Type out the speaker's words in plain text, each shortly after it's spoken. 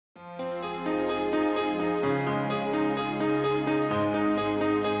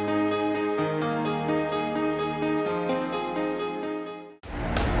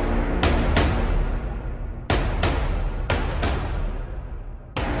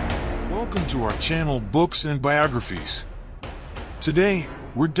Welcome to our channel, Books and Biographies. Today,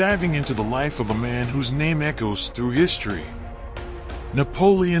 we're diving into the life of a man whose name echoes through history.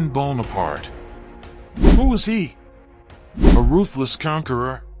 Napoleon Bonaparte. Who was he? A ruthless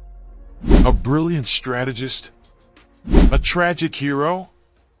conqueror? A brilliant strategist? A tragic hero?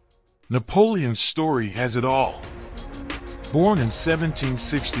 Napoleon's story has it all. Born in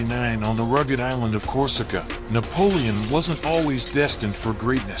 1769 on the rugged island of Corsica, Napoleon wasn't always destined for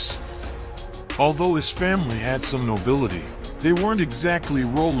greatness. Although his family had some nobility, they weren't exactly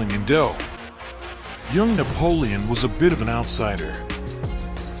rolling in dough. Young Napoleon was a bit of an outsider.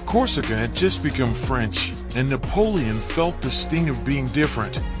 Corsica had just become French, and Napoleon felt the sting of being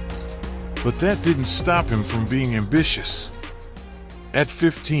different. But that didn't stop him from being ambitious. At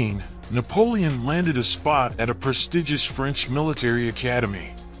 15, Napoleon landed a spot at a prestigious French military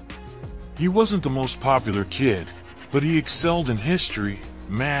academy. He wasn't the most popular kid, but he excelled in history,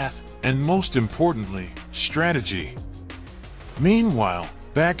 math, and most importantly, strategy. Meanwhile,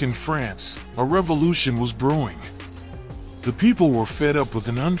 back in France, a revolution was brewing. The people were fed up with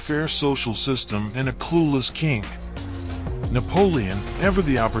an unfair social system and a clueless king. Napoleon, ever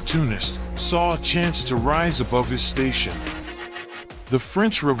the opportunist, saw a chance to rise above his station. The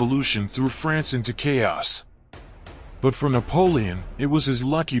French Revolution threw France into chaos. But for Napoleon, it was his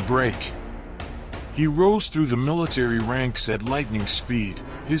lucky break. He rose through the military ranks at lightning speed,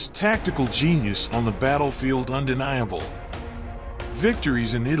 his tactical genius on the battlefield undeniable.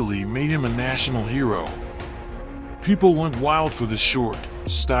 Victories in Italy made him a national hero. People went wild for the short,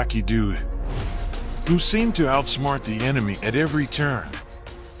 stocky dude, who seemed to outsmart the enemy at every turn.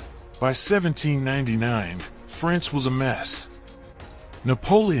 By 1799, France was a mess.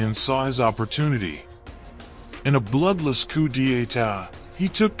 Napoleon saw his opportunity. In a bloodless coup d'etat, he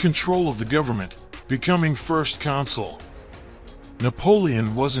took control of the government, becoming first consul.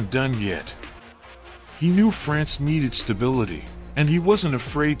 Napoleon wasn't done yet. He knew France needed stability, and he wasn't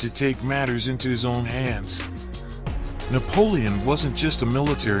afraid to take matters into his own hands. Napoleon wasn't just a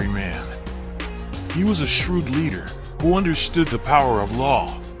military man. He was a shrewd leader who understood the power of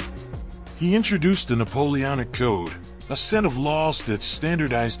law. He introduced the Napoleonic Code, a set of laws that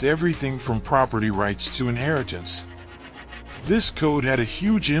standardized everything from property rights to inheritance. This code had a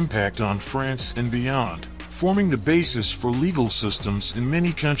huge impact on France and beyond, forming the basis for legal systems in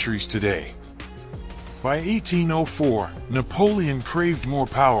many countries today. By 1804, Napoleon craved more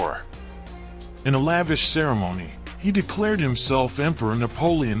power. In a lavish ceremony, he declared himself Emperor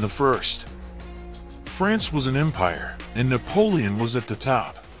Napoleon I. France was an empire, and Napoleon was at the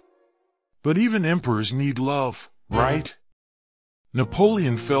top. But even emperors need love, right?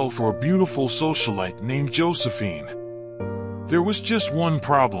 Napoleon fell for a beautiful socialite named Josephine. There was just one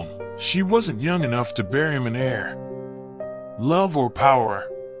problem: she wasn't young enough to bear him an heir. Love or power?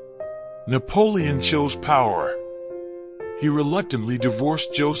 Napoleon chose power. He reluctantly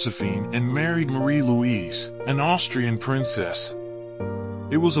divorced Josephine and married Marie-Louise, an Austrian princess.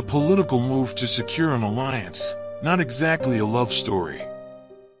 It was a political move to secure an alliance, not exactly a love story.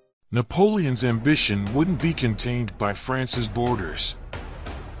 Napoleon's ambition wouldn't be contained by France's borders.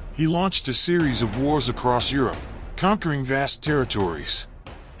 He launched a series of wars across Europe, conquering vast territories.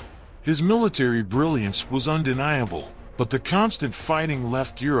 His military brilliance was undeniable, but the constant fighting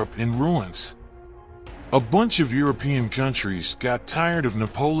left Europe in ruins. A bunch of European countries got tired of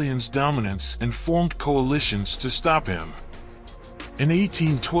Napoleon's dominance and formed coalitions to stop him. In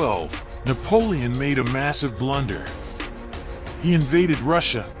 1812, Napoleon made a massive blunder. He invaded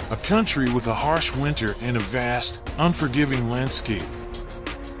Russia, a country with a harsh winter and a vast, unforgiving landscape.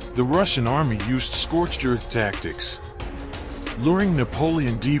 The Russian army used scorched earth tactics, luring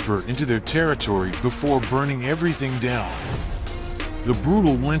Napoleon deeper into their territory before burning everything down. The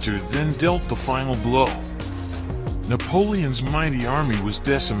brutal winter then dealt the final blow. Napoleon's mighty army was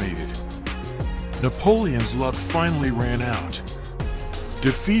decimated. Napoleon's luck finally ran out.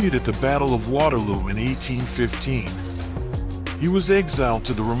 Defeated at the Battle of Waterloo in 1815, he was exiled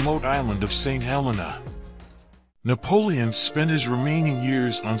to the remote island of St. Helena. Napoleon spent his remaining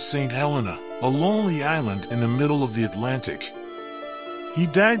years on St. Helena, a lonely island in the middle of the Atlantic. He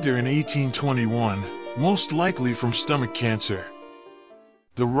died there in 1821, most likely from stomach cancer.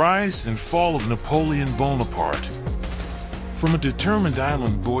 The rise and fall of Napoleon Bonaparte, from a determined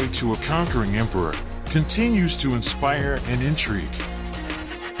island boy to a conquering emperor, continues to inspire and intrigue.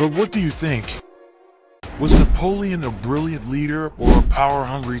 But what do you think? Was Napoleon a brilliant leader or a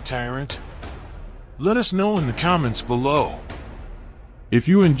power-hungry tyrant? Let us know in the comments below. If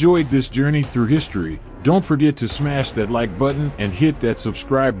you enjoyed this journey through history, don't forget to smash that like button and hit that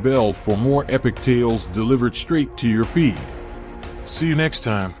subscribe bell for more epic tales delivered straight to your feed. See you next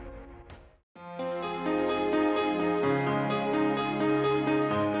time.